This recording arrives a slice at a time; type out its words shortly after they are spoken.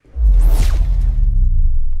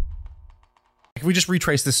if we just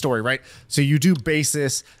retrace this story, right? So you do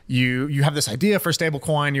basis, you have this idea for a stable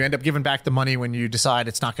coin, you end up giving back the money when you decide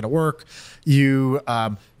it's not going to work. You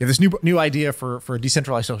have this new idea for a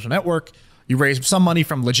decentralized social network. You raise some money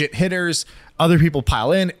from legit hitters. Other people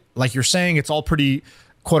pile in. Like you're saying, it's all pretty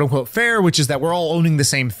quote unquote fair, which is that we're all owning the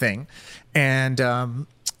same thing. And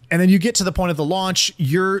then you get to the point of the launch,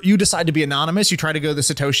 you decide to be anonymous. You try to go the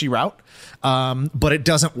Satoshi route, but it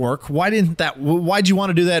doesn't work. Why'd you want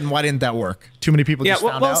to do that, and why didn't that work? Too many people just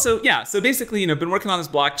found out? So basically, been working on this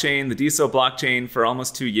blockchain, the DSO blockchain, for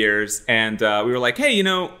almost 2 years, and we were like, hey,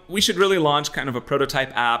 we should really launch kind of a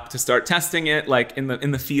prototype app to start testing it, like in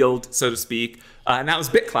the field, so to speak, and that was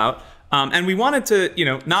BitClout. And we wanted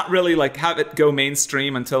to, not really like have it go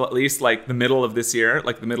mainstream until at least like the middle of this year,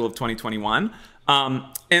 like the middle of 2021.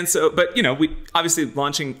 And so, but we obviously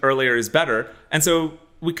launching earlier is better. And so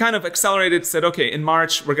we kind of accelerated, said, okay, in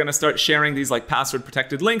March, we're going to start sharing these like password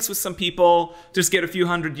protected links with some people, just get a few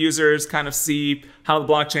hundred users, kind of see how the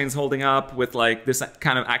blockchain's holding up with like this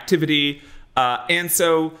kind of activity.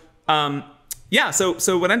 So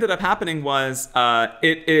what ended up happening was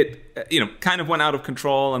it kind of went out of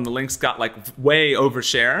control, and the links got like way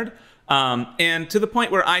overshared. And to the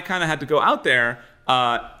point where I kind of had to go out there,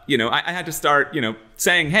 I had to start,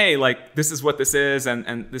 saying, hey, like, this is what this is,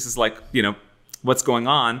 and this is like, what's going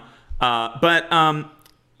on. But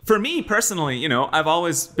for me personally, I've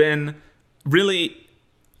always been really,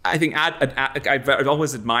 I think I've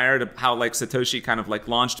always admired how like Satoshi kind of like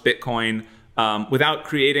launched Bitcoin without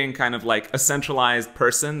creating kind of like a centralized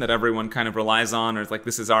person that everyone kind of relies on, or like,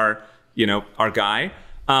 this is our guy.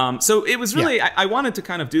 So it was really, I wanted to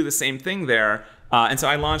kind of do the same thing there. And so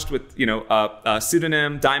I launched with, a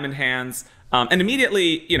pseudonym, Diamond Hands. And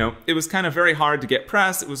immediately, it was kind of very hard to get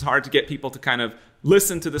press. It was hard to get people to kind of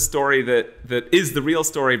listen to the story that is the real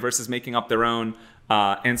story versus making up their own.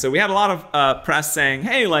 And so we had a lot of press saying,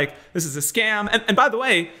 hey, like, this is a scam. And by the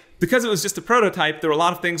way, because it was just a prototype, there were a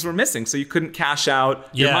lot of things were missing. So you couldn't cash out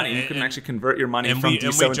your money. You couldn't actually convert your money from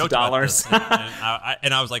DSO into dollars.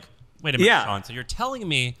 And I was like, wait a minute, Sean. So you're telling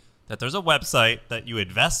me that there's a website that you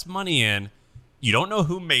invest money in, you don't know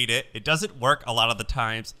who made it, it doesn't work a lot of the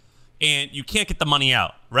times, and you can't get the money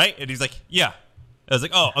out, right? And he's like, yeah. I was like,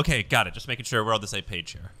 oh, okay, got it. Just making sure we're on the same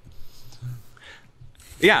page here.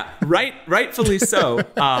 Yeah, rightfully so.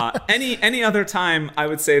 Any other time, I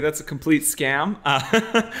would say that's a complete scam.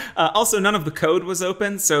 Also, none of the code was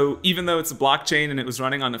open, so even though it's a blockchain and it was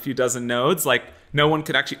running on a few dozen nodes, like, no one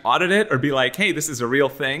could actually audit it or be like, hey, this is a real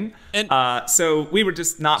thing. And so we were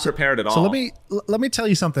just not prepared at all. So let me tell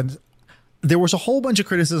you something. There was a whole bunch of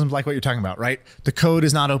criticisms like what you're talking about, right? The code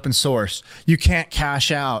is not open source. You can't cash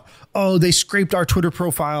out. Oh, they scraped our Twitter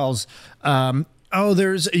profiles.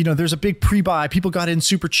 There's a big pre-buy. People got in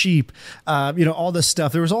super cheap. All this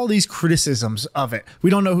stuff. There was all these criticisms of it. We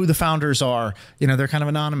don't know who the founders are. They're kind of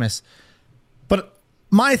anonymous. But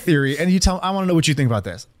my theory, and I want to know what you think about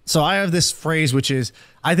this. So I have this phrase, which is,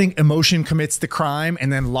 I think emotion commits the crime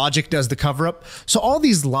and then logic does the cover up. So all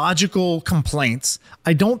these logical complaints,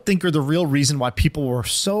 I don't think are the real reason why people were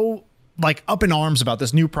so like up in arms about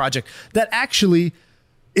this new project that actually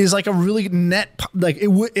is like a really net, like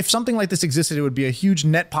if something like this existed, it would be a huge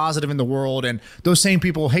net positive in the world. And those same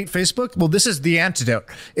people hate Facebook. Well, this is the antidote.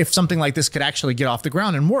 If something like this could actually get off the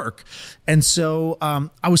ground and work. And so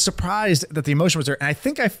I was surprised that the emotion was there. And I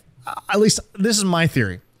think at least this is my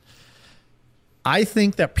theory. I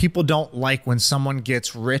think that people don't like when someone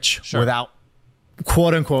gets rich without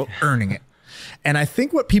quote unquote earning it. And I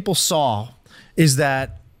think what people saw is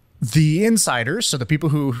that the insiders, so the people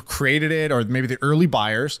who created it, or maybe the early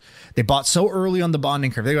buyers, they bought so early on the bonding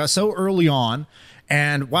curve. They got so early on,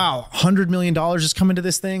 and wow, $100 million has come into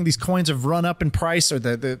this thing. These coins have run up in price, or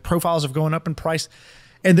the profiles have gone up in price.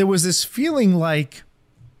 And there was this feeling like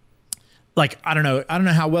I don't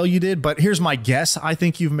know how well you did, but here's my guess. I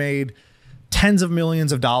think you've made tens of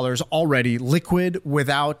millions of dollars already liquid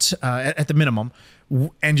without at the minimum,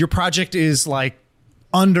 and your project is like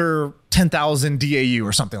under 10,000 DAU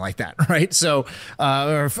or something like that, right? So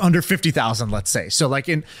or under 50,000, let's say. So like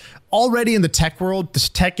already in the tech world, this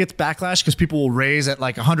tech gets backlash because people will raise at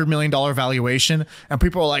like $100 million valuation, and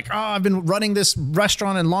people are like, oh, I've been running this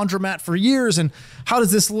restaurant and laundromat for years, and how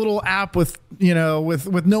does this little app with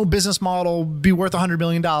no business model be worth $100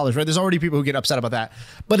 million, right? There's already people who get upset about that.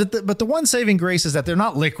 But the one saving grace is that they're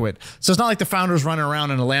not liquid. So it's not like the founders running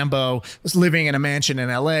around in a Lambo living in a mansion in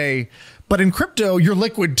LA. But in crypto, you're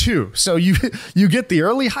liquid too. So you get the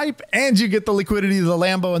early hype and you get the liquidity of the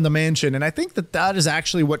Lambo and the mansion. And I think that is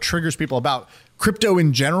actually what triggers people about crypto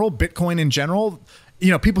in general, Bitcoin in general.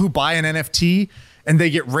 People who buy an NFT and they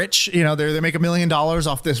get rich. You know, they make $1 million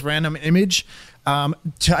off this random image.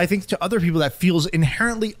 I think to other people that feels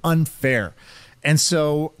inherently unfair. And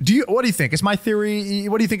so what do you think? Is my theory,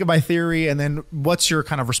 what do you think of my theory? And then what's your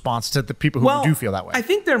kind of response to the people who do feel that way? I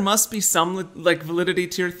think there must be some like validity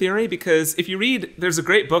to your theory, because if you read, there's a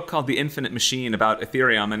great book called The Infinite Machine about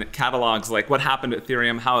Ethereum, and it catalogs like what happened to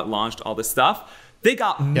Ethereum, how it launched, all this stuff. They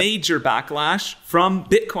got major backlash from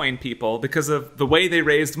Bitcoin people because of the way they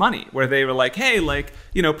raised money, where they were like, hey, like,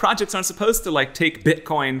 you know, projects aren't supposed to like take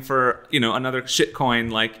Bitcoin for, you know, another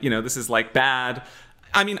shitcoin. Like, you know, this is like bad.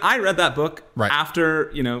 I mean, I read that book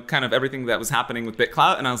after, you know, kind of everything that was happening with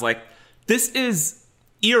BitClout, and I was like, this is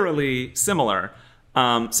eerily similar.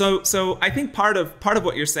 So I think part of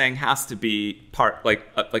what you're saying has to be like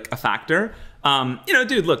a factor. You know,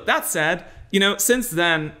 dude, look, that said, you know, since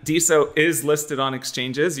then, DeSo is listed on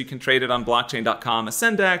exchanges. You can trade it on blockchain.com,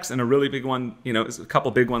 Ascendex, and a really big one, you know, a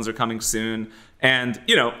couple big ones are coming soon. And,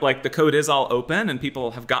 you know, like the code is all open and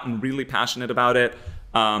people have gotten really passionate about it.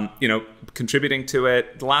 You know, contributing to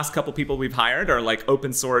it. The last couple people we've hired are like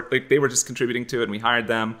open source, like they were just contributing to it and we hired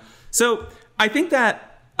them. So I think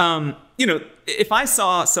that, you know, if I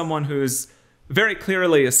saw someone who's very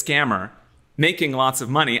clearly a scammer making lots of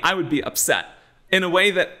money, I would be upset in a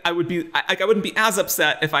way that I wouldn't be as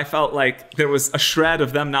upset if I felt like there was a shred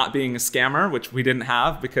of them not being a scammer, which we didn't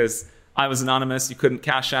have because I was anonymous. You couldn't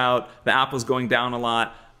cash out. The app was going down a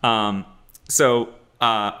lot. So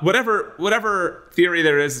whatever theory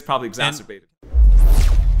there is probably exacerbated.